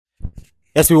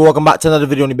Yes, we welcome back to another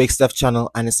video on the Big Steph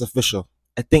channel, and it's official.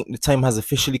 I think the time has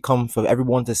officially come for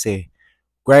everyone to say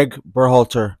Gregg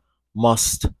Berhalter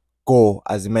must go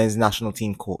as the men's national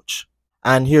team coach.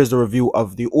 And here's the review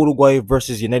of the Uruguay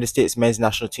versus United States men's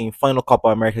national team final Copa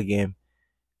America game.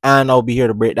 And I'll be here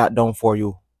to break that down for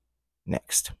you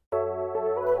next.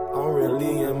 I'm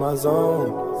really in my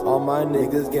zone. All my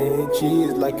niggas getting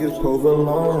cheese like it's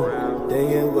provolone.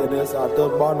 They ain't with us at the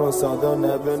bottom, so they'll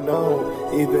never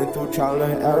know. Even through trial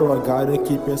and error, gotta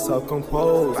keep yourself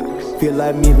composed. Feel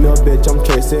like me, little bitch, I'm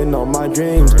chasing all my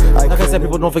dreams. Like I said,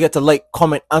 people, don't forget to like,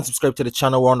 comment, and subscribe to the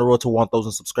channel. We're on the road to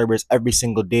 1,000 subscribers every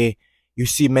single day. You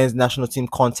see men's national team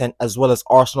content as well as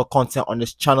Arsenal content on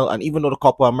this channel. And even though the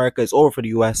Copa America is over for the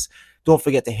US, don't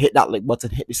forget to hit that like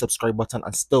button, hit the subscribe button,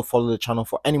 and still follow the channel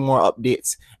for any more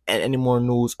updates and any more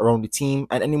news around the team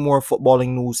and any more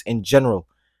footballing news in general.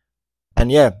 And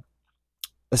yeah,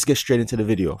 let's get straight into the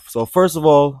video. So first of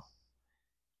all,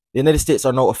 the United States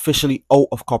are now officially out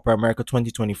of Copa America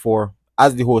 2024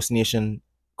 as the host nation,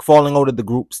 falling out of the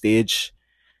group stage.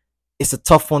 It's a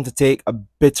tough one to take, a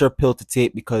bitter pill to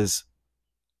take, because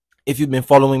if you've been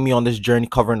following me on this journey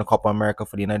covering the Copa America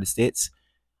for the United States,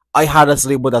 I had us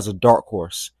labeled as a dark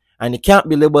horse. And you can't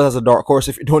be labeled as a dark horse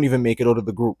if you don't even make it out of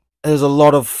the group. There's a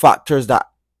lot of factors that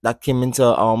came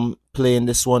into play in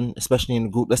this one, especially in the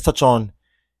group. Let's touch on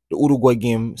the Uruguay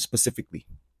game specifically.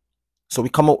 So we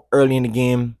come out early in the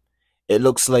game. It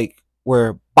looks like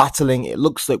we're battling.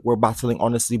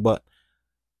 Honestly. But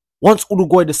once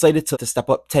Uruguay decided to step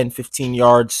up 10, 15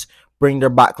 yards, bring their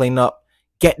backline up,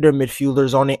 get their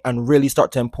midfielders on it, and really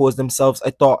start to impose themselves,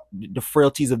 I thought the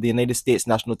frailties of the United States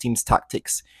national team's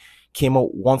tactics came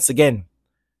out once again.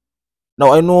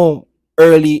 Now, I know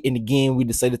early in the game we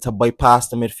decided to bypass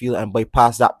the midfield and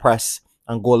bypass that press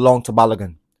and go along to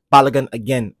Balogun. Balogun,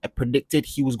 again, I predicted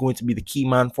he was going to be the key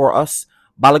man for us.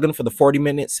 Balogun, for the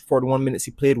 41 minutes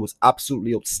he played, was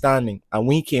absolutely outstanding. And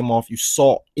when he came off, you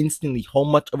saw instantly how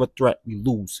much of a threat we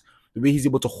lose. The way he's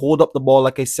able to hold up the ball,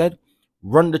 like I said,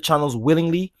 run the channels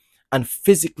willingly, and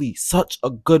physically such a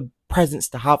good presence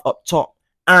to have up top.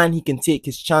 And he can take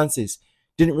his chances.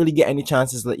 Didn't really get any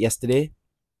chances like yesterday,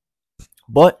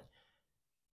 but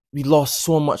we lost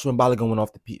so much when Balogun went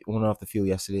off the field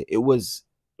yesterday. It was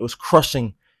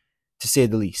crushing, to say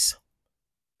the least.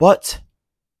 But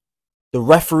the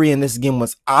referee in this game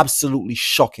was absolutely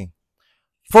shocking.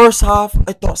 First half,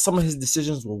 I thought some of his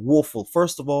decisions were woeful.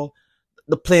 First of all,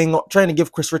 the trying to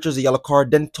give Chris Richards a yellow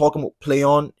card, then talking about play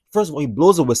on. First of all, he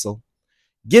blows a whistle,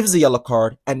 gives a yellow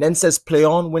card, and then says play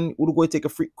on when Uruguay take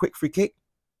a quick free kick.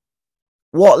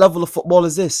 What level of football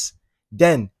is this?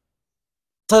 Then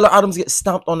Tyler Adams gets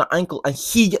stamped on the ankle and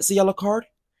he gets a yellow card.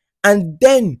 And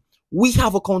then we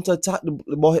have a counter attack.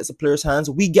 The ball hits the player's hands.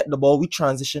 We get the ball, we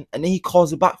transition, and then he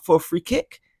calls it back for a free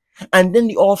kick. And then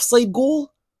the offside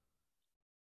goal.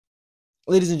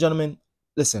 Ladies and gentlemen,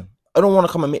 listen, I don't want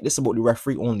to come and make this about the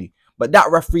referee only, but that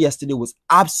referee yesterday was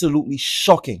absolutely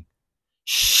shocking.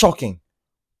 Shocking.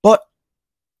 But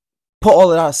put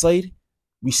all of that aside,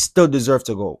 we still deserve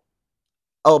to go.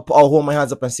 I'll hold my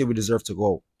hands up and say we deserve to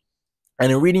go.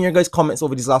 And in reading your guys' comments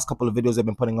over these last couple of videos I've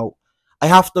been putting out, I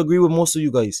have to agree with most of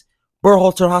you guys.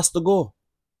 Berhalter has to go.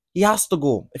 He has to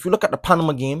go. If you look at the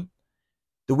Panama game,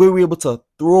 the way we were able to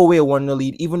throw away a 1-0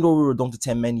 lead, even though we were down to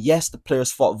 10 men, yes, the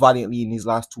players fought valiantly in these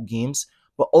last two games,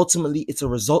 but ultimately it's a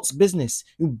results business.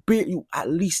 You at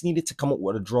least needed to come up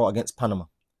with a draw against Panama.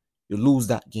 You lose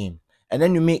that game. And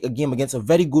then you make a game against a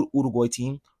very good Uruguay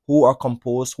team who are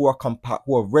composed, who are compact,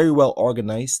 who are very well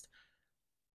organized.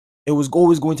 It was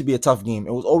always going to be a tough game.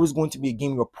 It was always going to be a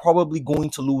game you're probably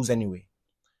going to lose anyway.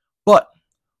 But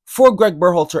for Gregg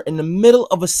Berhalter, in the middle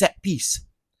of a set piece,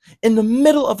 in the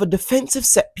middle of a defensive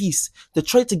set piece, to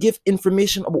try to give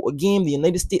information about a game the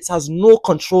United States has no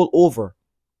control over,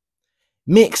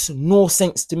 makes no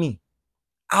sense to me.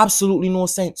 Absolutely no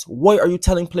sense. Why are you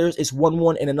telling players it's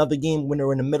 1-1 in another game when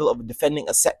they're in the middle of defending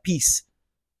a set piece?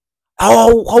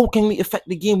 How can we affect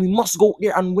the game? We must go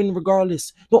there and win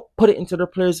regardless. Don't put it into their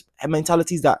players'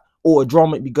 mentalities that, oh, a draw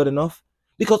might be good enough.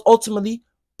 Because ultimately,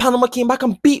 Panama came back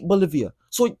and beat Bolivia.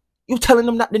 So you're telling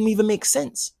them that didn't even make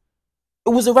sense. It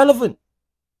was irrelevant.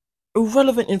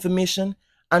 Irrelevant information,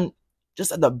 and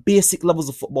just at the basic levels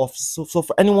of football. So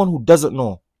for anyone who doesn't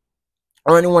know,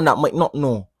 or anyone that might not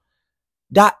know,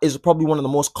 that is probably one of the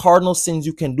most cardinal sins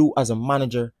you can do as a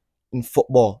manager in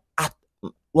football.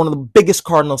 One of the biggest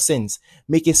cardinal sins,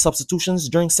 making substitutions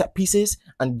during set pieces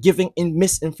and giving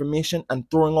misinformation and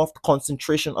throwing off the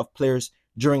concentration of players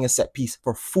during a set piece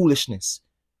for foolishness.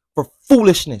 For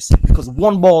foolishness, because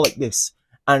one ball like this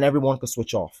and everyone could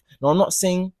switch off. Now, I'm not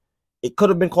saying it could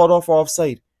have been called off or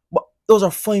offside, but Those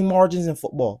are fine margins in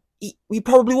football. He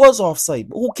probably was offside,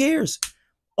 but who cares?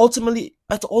 Ultimately,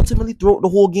 throughout the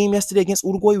whole game yesterday against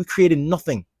Uruguay, we created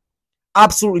nothing.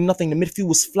 Absolutely nothing. The midfield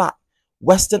was flat.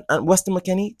 Weston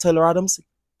McKennie, Tyler Adams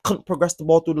couldn't progress the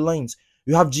ball through the lines.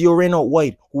 You have Gio Reyna out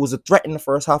wide, who was a threat in the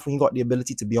first half when he got the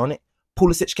ability to be on it.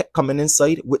 Pulisic kept coming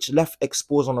inside, which left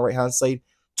exposed on the right-hand side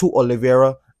to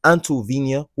Oliveira and to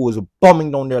Vinia, who was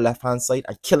bombing down their left-hand side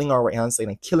and killing our right-hand side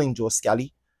and killing Joe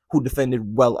Scally, who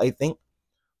defended well, I think.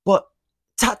 But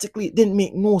tactically, it didn't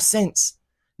make no sense.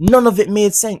 None of it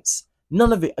made sense.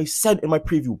 None of it. I said in my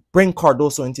preview, bring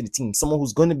Cardoso into the team. Someone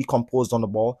who's going to be composed on the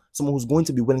ball. Someone who's going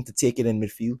to be willing to take it in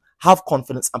midfield, have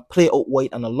confidence, and play out wide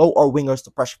and allow our wingers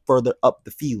to press further up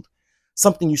the field.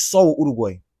 Something you saw with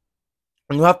Uruguay.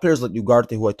 And you have players like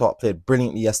Ugarte, who I thought played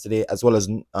brilliantly yesterday, as well as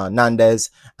Nandez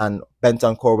and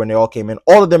Bentancur when they all came in.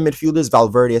 All of their midfielders,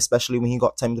 Valverde especially, when he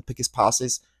got time to pick his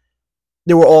passes,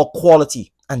 they were all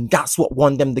quality. And that's what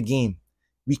won them the game.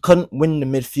 We couldn't win the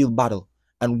midfield battle.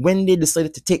 And when they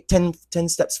decided to take 10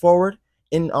 steps forward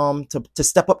in to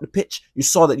step up the pitch, you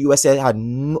saw that USA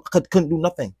couldn't do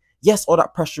nothing. Yes, all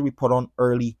that pressure we put on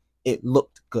early, it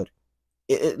looked good.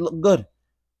 It looked good.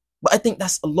 But I think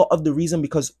that's a lot of the reason,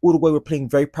 because Uruguay were playing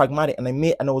very pragmatic. And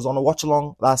I was on a watch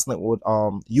along last night with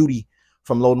Yudi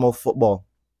from Loudmouth Football.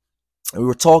 And we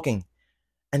were talking.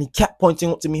 And he kept pointing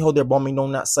out to me how they're bombing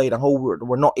down that side and how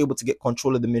we're not able to get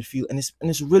control of the midfield. And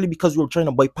it's really because we were trying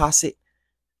to bypass it.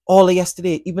 All of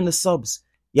yesterday, even the subs.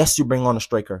 Yes, you bring on a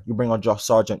striker. You bring on Josh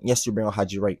Sargent. Yes, you bring on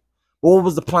Haji Wright. But what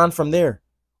was the plan from there?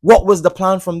 What was the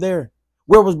plan from there?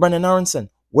 Where was Brennan Aronson?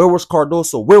 Where was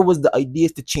Cardoso? Where was the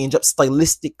ideas to change up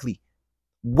stylistically?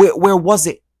 Where was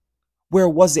it? Where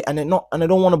was it? And I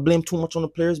don't want to blame too much on the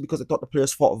players, because I thought the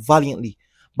players fought valiantly.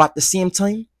 But at the same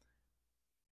time,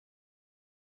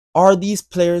 are these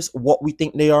players what we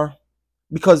think they are?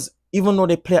 Because even though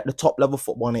they play at the top level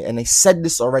football, and I said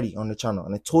this already on the channel,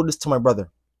 and I told this to my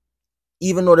brother,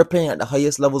 even though they're playing at the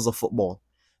highest levels of football,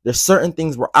 there's certain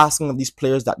things we're asking of these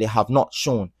players that they have not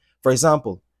shown. For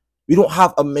example, we don't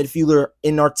have a midfielder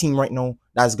in our team right now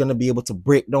that's going to be able to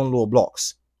break down low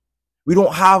blocks. We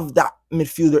don't have that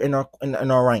midfielder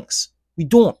in our ranks. We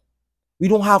don't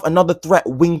have another threat,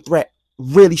 wing threat,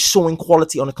 really showing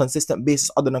quality on a consistent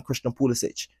basis other than Christian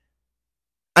Pulisic.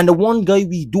 And the one guy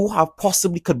we do have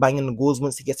possibly could bang in the goals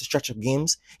once he gets a stretch of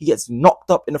games. He gets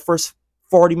knocked up in the first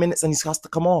 40 minutes and he has to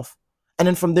come off. And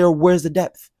then from there, where's the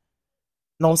depth?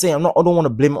 You know what I'm saying? I don't want to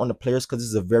blame it on the players, because this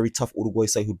is a very tough Uruguay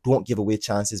side who don't give away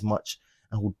chances much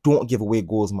and who don't give away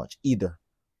goals much either.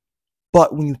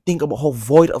 But when you think about how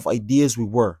void of ideas we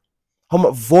were, how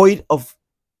much void of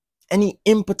any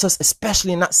impetus,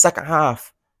 especially in that second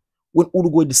half, when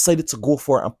Uruguay decided to go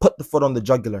for it and put the foot on the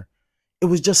jugular, it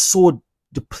was just so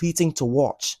depleting to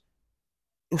watch.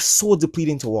 It was so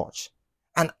depleting to watch.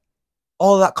 And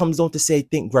all that comes down to say, I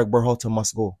think Gregg Berhalter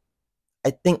must go. I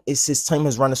think his time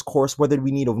has run its course. Whether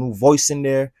we need a new voice in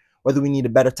there, whether we need a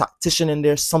better tactician in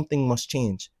there, something must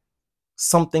change.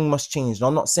 Something must change. Now,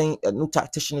 I'm not saying a new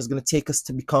tactician is going to take us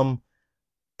to become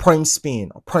prime Spain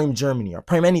or prime Germany or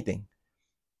prime anything.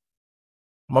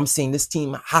 I'm saying this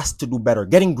team has to do better.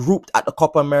 Getting grouped at the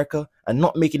Copa America and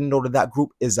not making it out of that group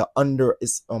is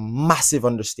a massive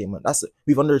understatement.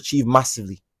 We've underachieved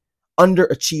massively.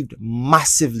 Underachieved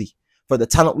massively for the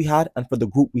talent we had and for the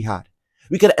group we had.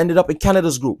 We could have ended up in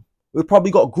Canada's group. We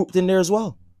probably got grouped in there as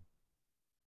well.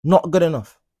 Not good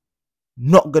enough.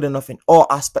 Not good enough in all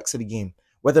aspects of the game.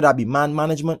 Whether that be man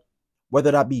management,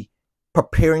 whether that be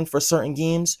preparing for certain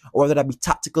games, or whether that be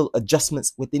tactical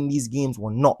adjustments within these games,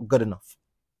 we're not good enough.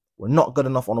 We're not good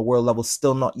enough on a world level,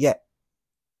 still not yet.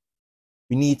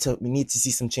 We need to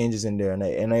see some changes in there.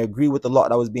 And I agree with a lot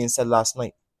that was being said last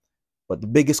night. But the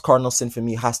biggest cardinal sin for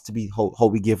me has to be how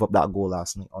we gave up that goal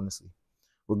last night, honestly.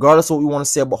 Regardless of what we want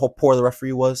to say about how poor the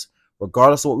referee was,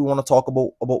 regardless of what we want to talk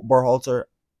about Berhalter,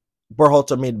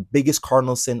 Berhalter made the biggest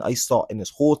cardinal sin I saw in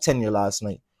his whole tenure last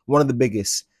night. One of the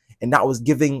biggest. And that was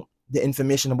giving the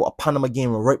information about a Panama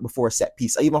game right before a set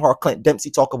piece. I even heard Clint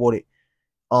Dempsey talk about it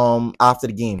after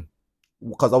the game,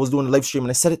 because I was doing the live stream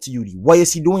and I said it to Yudi. Why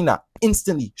is he doing that?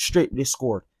 Instantly, straight, they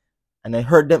scored. And I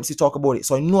heard Dempsey talk about it,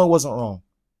 so I knew I wasn't wrong.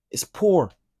 It's poor.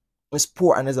 It's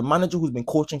poor. And as a manager who's been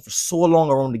coaching for so long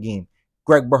around the game,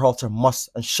 Gregg Berhalter must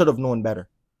and should have known better.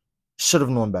 Should have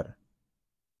known better.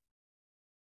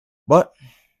 But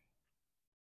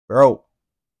we're out.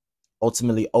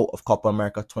 Ultimately out of Copa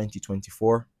America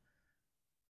 2024.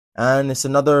 And it's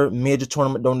another major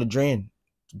tournament down the drain.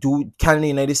 Can the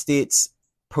United States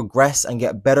progress and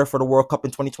get better for the World Cup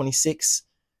in 2026?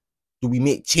 Do we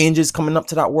make changes coming up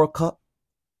to that World Cup?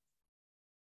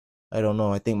 I don't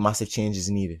know. I think massive change is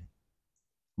needed.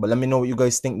 But let me know what you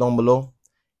guys think down below.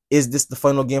 Is this the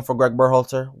final game for Gregg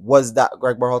Berhalter? Was that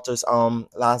Gregg Berhalter's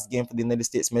last game for the United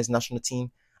States men's national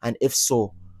team? And if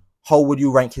so, how would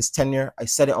you rank his tenure? I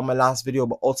said it on my last video,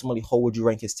 but ultimately, how would you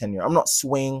rank his tenure? I'm not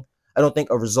swaying. I don't think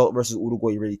a result versus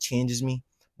Uruguay really changes me,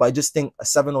 but I just think a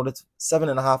 7.5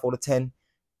 out of 10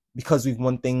 because we've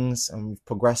won things and we've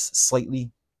progressed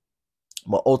slightly.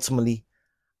 But ultimately,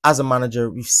 as a manager,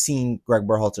 we've seen Gregg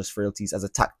Berhalter's frailties. As a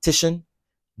tactician,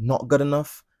 not good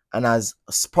enough. And as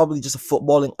probably just a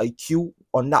footballing IQ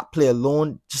on that play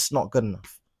alone, just not good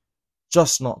enough.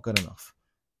 Just not good enough.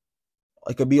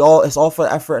 It could be all, it's all for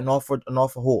effort and all for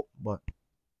hope, but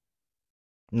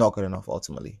not good enough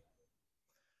ultimately.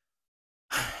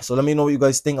 So let me know what you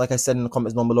guys think. Like I said in the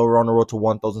comments down below, we're on the road to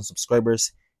 1,000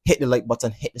 subscribers. Hit the like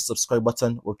button, hit the subscribe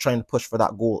button. We're trying to push for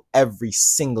that goal every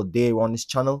single day on this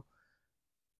channel.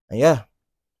 And yeah,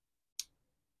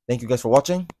 thank you guys for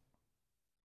watching.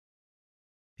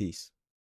 Peace.